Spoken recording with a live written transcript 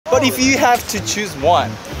But if you have to choose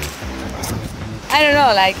one. I don't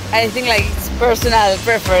know, like, I think like it's personal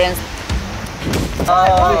preference.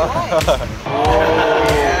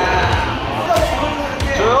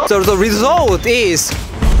 So the result is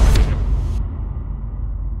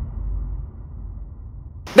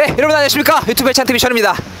네, 여러분 안녕하십니까? 유튜브 헬창TV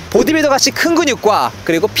션입니다. 보디빌더같이 큰 근육과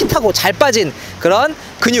그리고 핏하고 잘 빠진 그런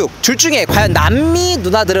근육 둘 중에 과연 남미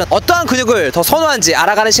누나들은 어떠한 근육을 더 선호하는지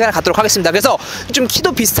알아가는 시간을 갖도록 하겠습니다. 그래서 좀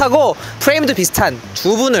키도 비슷하고 프레임도 비슷한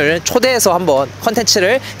두 분을 초대해서 한번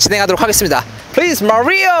컨텐츠를 진행하도록 하겠습니다. Please,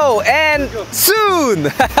 Mario and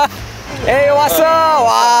Soon! Hey, what's up?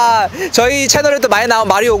 와, 저희 채널에도 많이 나온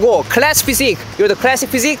마리오고 Classic Physique, you're the Classic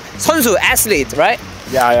Physique 선수, athlete, right?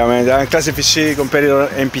 Yeah, I mean, I'm classic PC, competitor,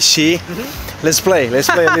 NPC. Let's play a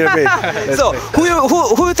little bit. So, who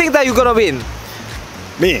you think that you're gonna win?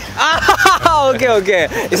 Me. Okay.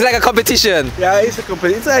 It's like a competition. Yeah, it's a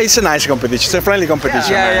competition. It's a nice competition. It's a friendly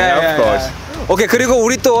competition. Yeah, of course. 오케이, 그리고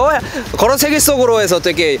우리 또 걸어 세계 속으로에서 또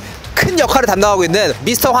이렇게 큰 역할을 담당하고 있는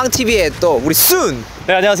미스터 황 TV의 또 우리 순.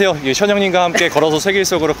 네, 안녕하세요. 션 형님과 함께 걸어서 세계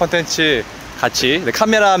속으로 컨텐츠 같이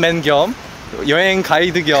카메라맨 겸 여행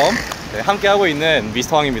가이드 겸 함께 하고 있는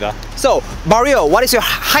미스터 황입니다. So, Mario, what is your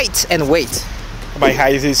height and weight? My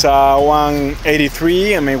height is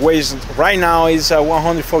 183, and my weight right now is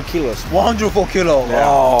 104 kilos. 104 kg.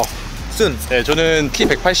 Yeah. 순. 네, 저는 키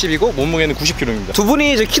 180이고 몸무게는 90kg입니다. 두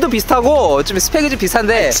분이 이제 키도 비슷하고 좀 스펙이 좀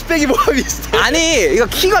비슷한데 스펙이 뭐가 비슷해? 아니, 이거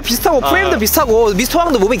키가 비슷하고 프레임도 비슷하고 미스터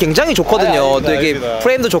황도 몸이 굉장히 좋거든요. 또 이게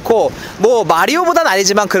프레임도 좋고 뭐 마리오보단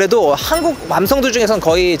아니지만 그래도 한국 남성들 중에선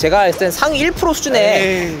거의 제가 했을 땐 상위 1%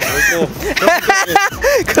 수준의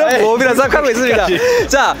그런 몸이라 생각하고 있습니다.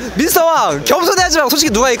 자, 미스터 황 겸손해하지만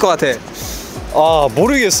솔직히 누가 이길 것 같아? 아,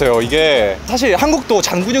 모르겠어요. 이게 사실 한국도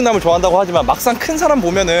장근육남을 좋아한다고 하지만 막상 큰 사람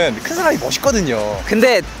보면은 큰 사람이 멋있거든요.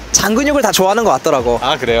 근데 장근육을 다 좋아하는 것 같더라고.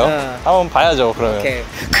 아, 그래요? 한번 봐야죠, 그러면. 오케이.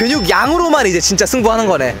 근육 양으로만 이제 진짜 승부하는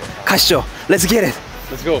거네. 가시죠. Let's get it.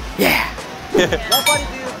 Let's go. Yeah. What body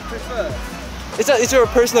do you prefer? It's your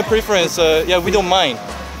personal preference. Yeah, we don't mind.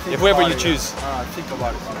 Whoever you choose. Think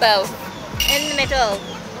about it. Both. In the middle.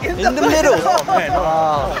 In the middle.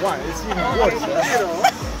 One, it's even worse.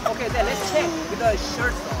 Okay, then let's check with the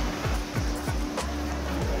shirts on.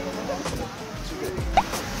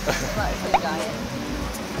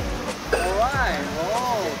 Alright,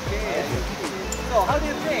 okay. So, how do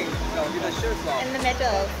you think with the shirts on? In the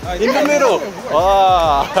middle. In the middle.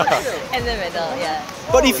 Wow. In the middle, yeah.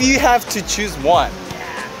 But if you have to choose one.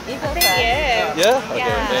 Thank you. Yeah? Okay,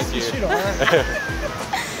 Yeah. thank you.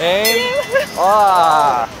 And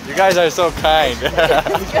you guys are so kind.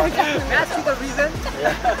 Ask me the reason.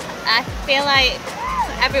 I feel like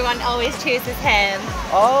everyone always chooses him.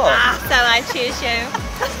 Oh. So I choose you.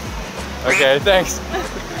 Okay, thanks.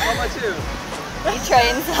 How about you? He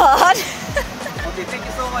trains hard. Okay, thank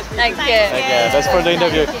you so much. Thank you. Okay, that's for the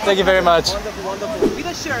interview. Thank you very much. Wonderful, wonderful. With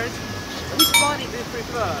the shirts, which body do you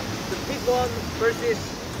prefer? The big one versus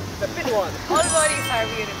the fit one? All bodies are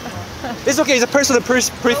beautiful. It's okay. It's a personal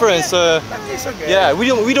preference. It's okay. Yeah,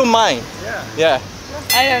 we don't mind. Yeah. Yeah.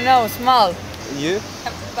 I don't know, small. You?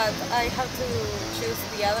 But I have to choose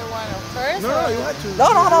the other one first? No, you have to.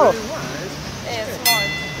 No. Yeah, small.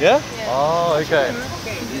 Yeah? Yeah. Oh, okay.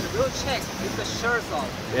 Okay, we'll check with the shirts on.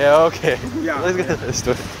 Yeah, okay. Yeah. Let's go. Let's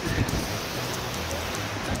do it.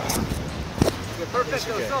 Okay, perfect.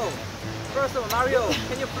 okay. So, first of all, Mario,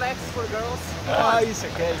 can you flex for girls? It's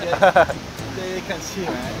okay. Yeah. They can see,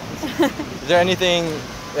 man. Is there anything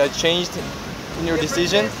changed in your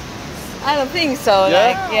decision? I don't think so. Yeah?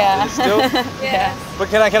 Like, yeah. Still? Yeah. But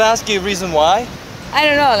can I ask you a reason why? I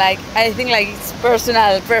don't know. Like, I think like it's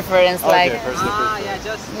personal preference. Like, Okay, personal preference. Yeah,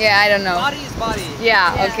 just yeah, I don't know. body is body.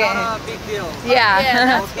 Yeah. It's Okay. not a big deal.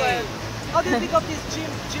 Yeah. Okay. How do you think of these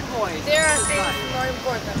gym boys? There are This things guy? more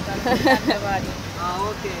important than the body.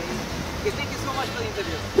 Okay. Okay, thank you so much for the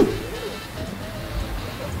interview.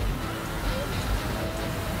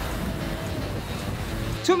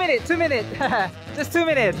 Two minutes. Just 2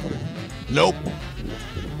 minutes. Nope.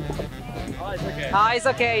 It's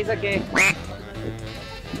okay.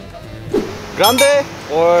 Grande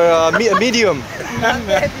or medium? Medium.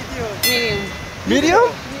 Medium?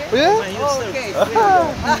 Yeah? Okay.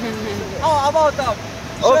 How about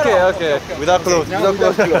Okay. Without clothes.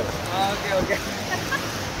 Okay.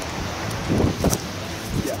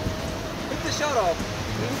 With the shirt off.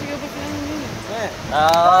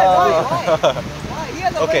 Why? He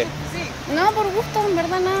has a Okay. very physique. No, por gusto, en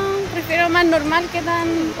verdad no. Prefiero más normal que tan.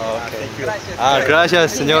 Okay. Gracias.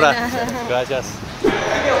 Gracias, señora. Gracias. The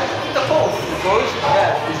pose. The pose?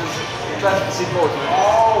 Yeah. This is classic pose.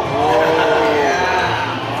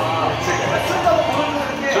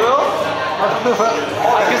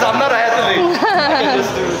 Because I'm not an athlete. I can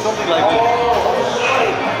just do something like this.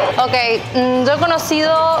 Ok, yo he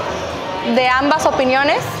conocido de ambas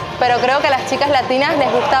opiniones, pero creo que a las chicas latinas les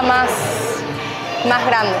gusta más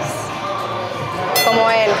grandes, como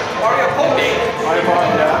él.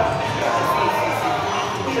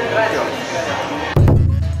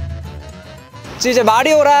 지금 이제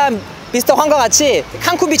마리오랑 미스터 황과 같이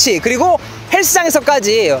칸쿤 비치 그리고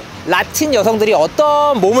헬스장에서까지 라틴 여성들이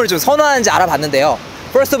어떤 몸을 좀 선호하는지 알아봤는데요.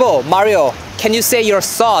 First of all, Mario, can you say your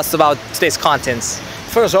thoughts about today's contents?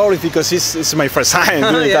 First of all, because it's my first time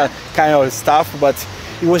doing Yeah. that kind of stuff, but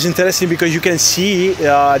it was interesting because you can see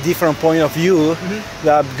a different point of view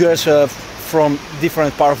that girls from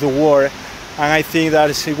different part of the world, and I think that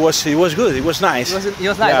it was good. It was nice. It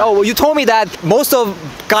was nice. Yeah. Oh, you told me that most of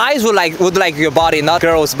guys would like your body, not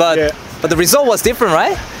girls, but Yeah. but the result was different,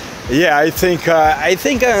 right? Yeah, I think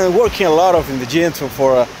I'm working a lot of in the gym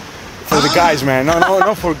for the guys, man. No,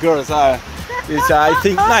 not for girls. I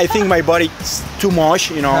think my body is too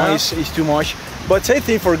much. You know, it's too much. But I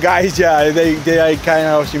think for guys, yeah, they are kind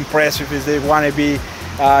of impressive because they want to be.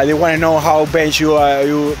 They want to know how bench you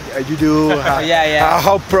do.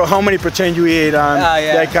 How many protein you eat.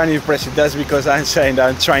 They're kind of impressive. That's because I'm saying that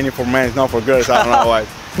I'm training for men, not for girls. I don't know why.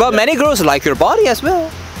 But many girls like your body as well.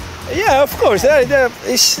 Yeah, of course.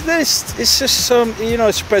 It's just some,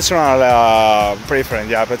 it's personal preference.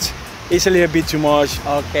 Yeah, but it's a little bit too much.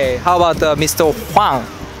 Okay. How about Mr. Huang?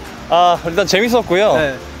 일단 재밌었고요.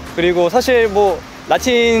 네. 그리고 사실 뭐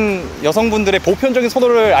라틴 여성분들의 보편적인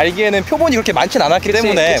선호를 알기에는 표본이 그렇게 많진 않았기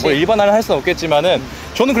때문에 그치. 뭐 일반화를 할 수는 없겠지만은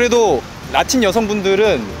저는 그래도 라틴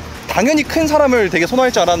여성분들은 당연히 큰 사람을 되게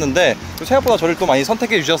선호할 줄 알았는데 생각보다 저를 또 많이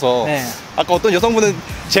선택해 주셔서 네. 아까 어떤 여성분은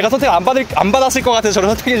제가 선택 안 받았을 것 같아서 저를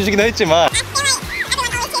선택해 주시긴 했지만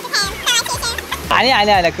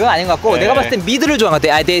아니야. 그건 아닌 것 같고 네. 내가 봤을 땐 미드를 좋아한 것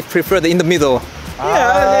같아. They prefer the in the middle.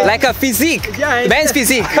 Yeah, Like a physique. Yeah, Men's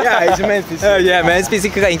physique. Yeah, it's men's physique. Yeah, men's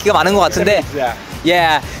physique가 인기가 많은 것 같은데. Yeah.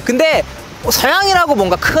 Yeah. 근데 서양이라고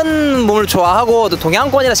뭔가 큰 몸을 좋아하고 또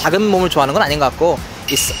동양권이라 작은 몸을 좋아하는 건 아닌 것 같고.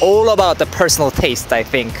 It's all about the personal taste, I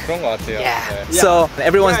think. 그런 것 같아요. Yeah. 네. So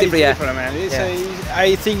everyone's it's different. Yeah. different, man. Yeah.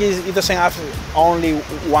 I think it doesn't have only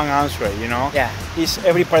one answer, you know. Yeah. It's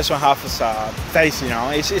every person has a taste, you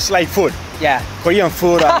know. It's like food, Yeah. Korean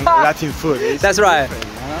food and Latin food. It's That's right. different,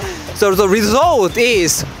 you know? So the result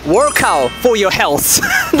is workout for your health,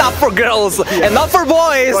 not for girls and not for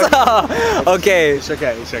boys. Okay. It's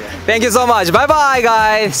okay. Thank you so much. Bye bye,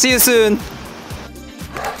 guys. See you soon.